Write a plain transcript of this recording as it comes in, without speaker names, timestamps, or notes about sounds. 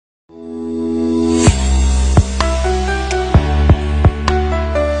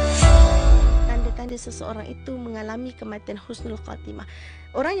bila seseorang itu mengalami kematian husnul khatimah.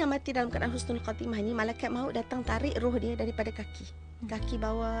 Orang yang mati dalam keadaan husnul khatimah ni, malaikat maut datang tarik roh dia daripada kaki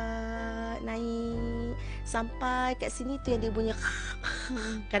bawah naik sampai kat sini tu yang dia bunyi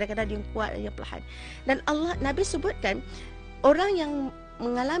kadang-kadang dia kuat, dia perlahan. Dan Nabi sebutkan orang yang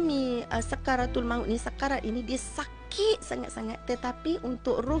mengalami sakaratul maut ni, sakarat ini, dia sakit sangat-sangat, tetapi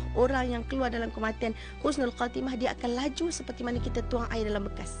untuk roh orang yang keluar dalam kematian husnul khatimah, dia akan laju seperti mana kita tuang air dalam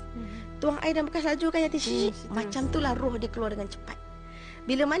bekas. Tuang air dalam bekas laju kan, macam itulah roh dia keluar dengan cepat.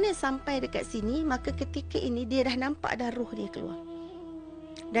 Bila mana sampai dekat sini, maka ketika ini dia dah nampak dah roh dia keluar.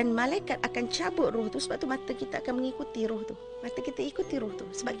 Dan malaikat akan cabut roh tu. Sebab tu mata kita akan mengikuti roh tu. Mata kita ikuti roh tu.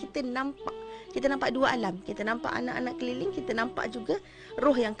 Sebab kita nampak. Kita nampak dua alam. Kita nampak anak-anak keliling. Kita nampak juga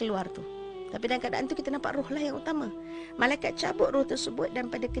roh yang keluar tu. Tapi dalam keadaan tu kita nampak roh lah yang utama. Malaikat cabut roh tersebut.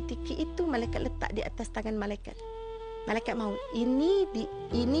 Dan pada ketika itu malaikat letak di atas tangan malaikat maut.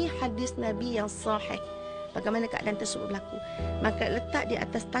 Ini hadis Nabi yang sahih. Bagaimana keadaan tersebut berlaku. Maka letak di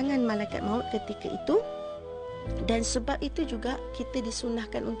atas tangan malaikat maut ketika itu. Dan sebab itu juga kita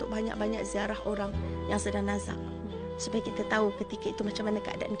disunahkan untuk banyak-banyak ziarah orang yang sedang nazak, supaya kita tahu ketika itu macam mana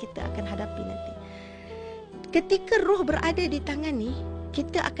keadaan kita akan hadapi nanti. Ketika roh berada di tangan ni,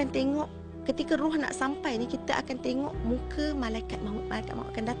 kita akan tengok, ketika roh nak sampai ni, kita akan tengok muka malaikat maut. Malaikat maut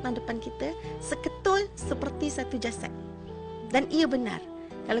akan datang depan kita seketul seperti satu jasad. Dan ia benar.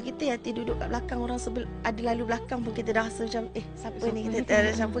 Kalau kita yang duduk kat belakang, orang ada lalu belakang pun kita dah rasa macam siapa ni,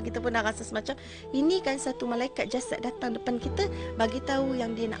 kita pun dah rasa semacam ini kan satu malaikat jasad datang depan kita bagi tahu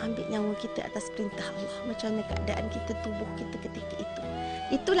yang dia nak ambil nyawa kita atas perintah Allah. Macam mana keadaan kita, tubuh kita ketika itu.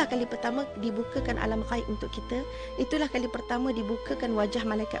 Itulah kali pertama dibukakan alam ghaib untuk kita. Itulah kali pertama dibukakan wajah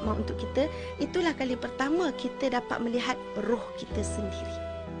malaikat maut untuk kita. Itulah kali pertama kita dapat melihat roh kita sendiri.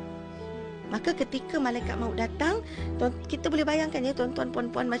 Maka ketika malaikat maut datang, kita boleh bayangkan ya tuan-tuan,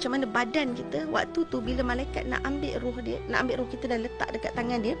 puan-puan, macam mana badan kita waktu tu bila malaikat nak ambil roh dia, nak ambil roh kita dan letak dekat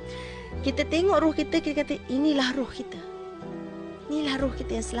tangan dia. Kita tengok roh kita, kita kata inilah roh kita. Inilah roh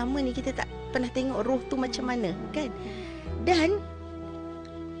kita yang selama ni kita tak pernah tengok roh tu macam mana, kan? Dan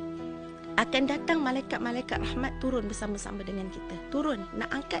akan datang malaikat-malaikat rahmat turun bersama-sama dengan kita. Turun,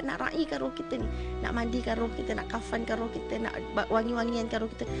 nak angkat, nak raikan roh kita ni. Nak mandikan roh kita, nak kafankan roh kita, nak wangi-wangiankan roh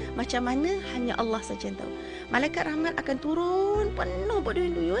kita. Macam mana, hanya Allah saja yang tahu. Malaikat rahmat akan turun penuh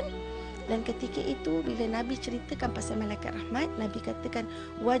berduyun-duyun. Dan ketika itu, bila Nabi ceritakan pasal malaikat rahmat, Nabi katakan,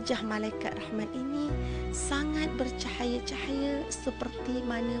 wajah malaikat rahmat ini sangat bercahaya-cahaya seperti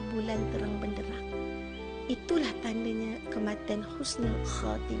mana bulan terang benderang. Itulah tandanya kematian husnul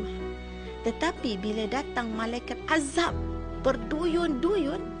khatimah. Tetapi bila datang malaikat azab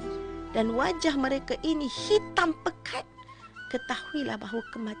berduyun-duyun dan wajah mereka ini hitam pekat, ketahuilah bahawa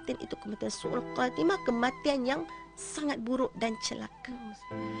kematian itu kematian su'ul khatimah, kematian yang sangat buruk dan celaka.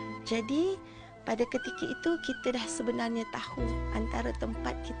 Jadi pada ketika itu kita dah sebenarnya tahu antara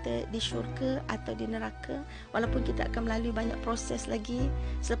tempat kita di syurga atau di neraka, walaupun kita akan melalui banyak proses lagi.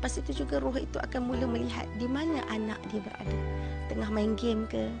 Selepas itu juga roh itu akan mula melihat di mana anak dia berada. Tengah main game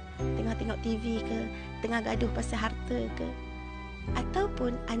ke, tengah tengok TV ke, tengah gaduh pasal harta ke,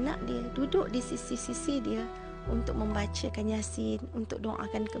 ataupun anak dia duduk di sisi-sisi dia untuk membacakan Yasin, untuk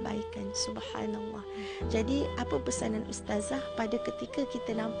doakan kebaikan. Subhanallah. Jadi apa pesanan ustazah pada ketika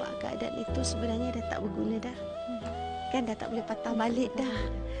kita nampak keadaan itu sebenarnya dah tak berguna dah. Kan dah tak boleh patah balik dah.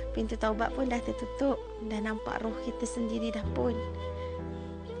 Pintu taubat pun dah tertutup. Dah nampak roh kita sendiri dah pun.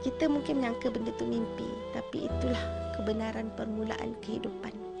 Kita mungkin menyangka benda tu mimpi, tapi itulah kebenaran permulaan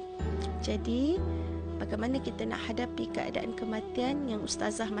kehidupan. Jadi bagaimana kita nak hadapi keadaan kematian yang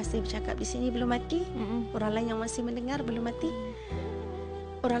ustazah masih bercakap di sini belum mati, orang lain yang masih mendengar belum mati,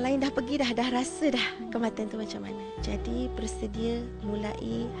 orang lain dah pergi dah rasa dah kematian tu macam mana. Jadi bersedia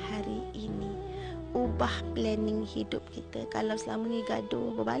mulai hari ini. Ubah planning hidup kita. Kalau selama ni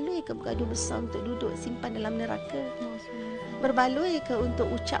gaduh, berbaloi ke bergaduh besar untuk duduk simpan dalam neraka? Berbaloi ke untuk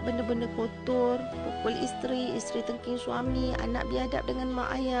ucap benda-benda kotor, pukul isteri, isteri tengking suami, anak biadab dengan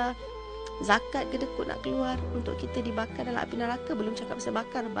mak ayah, zakat kedekut nak keluar untuk kita dibakar dalam api neraka? Belum cakap pasal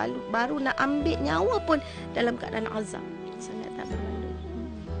bakar, baru nak ambil nyawa pun dalam keadaan azab. Sangat tak berbaloi.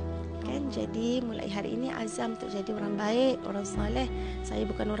 Kan? Jadi mulai hari ini azam untuk jadi orang baik, orang soleh. Saya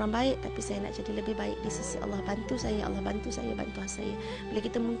bukan orang baik, tapi saya nak jadi lebih baik di sisi Allah. Bantu saya, Allah bantu saya, bantu saya. Bila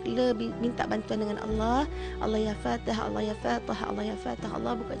kita mula minta bantuan dengan Allah, Allah ya Fatah, Allah ya Fatah, Allah ya Fatah,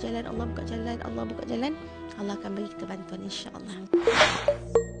 Allah buka jalan, Allah buka jalan, Allah buka jalan, Allah akan bagi kita bantuan insya-Allah.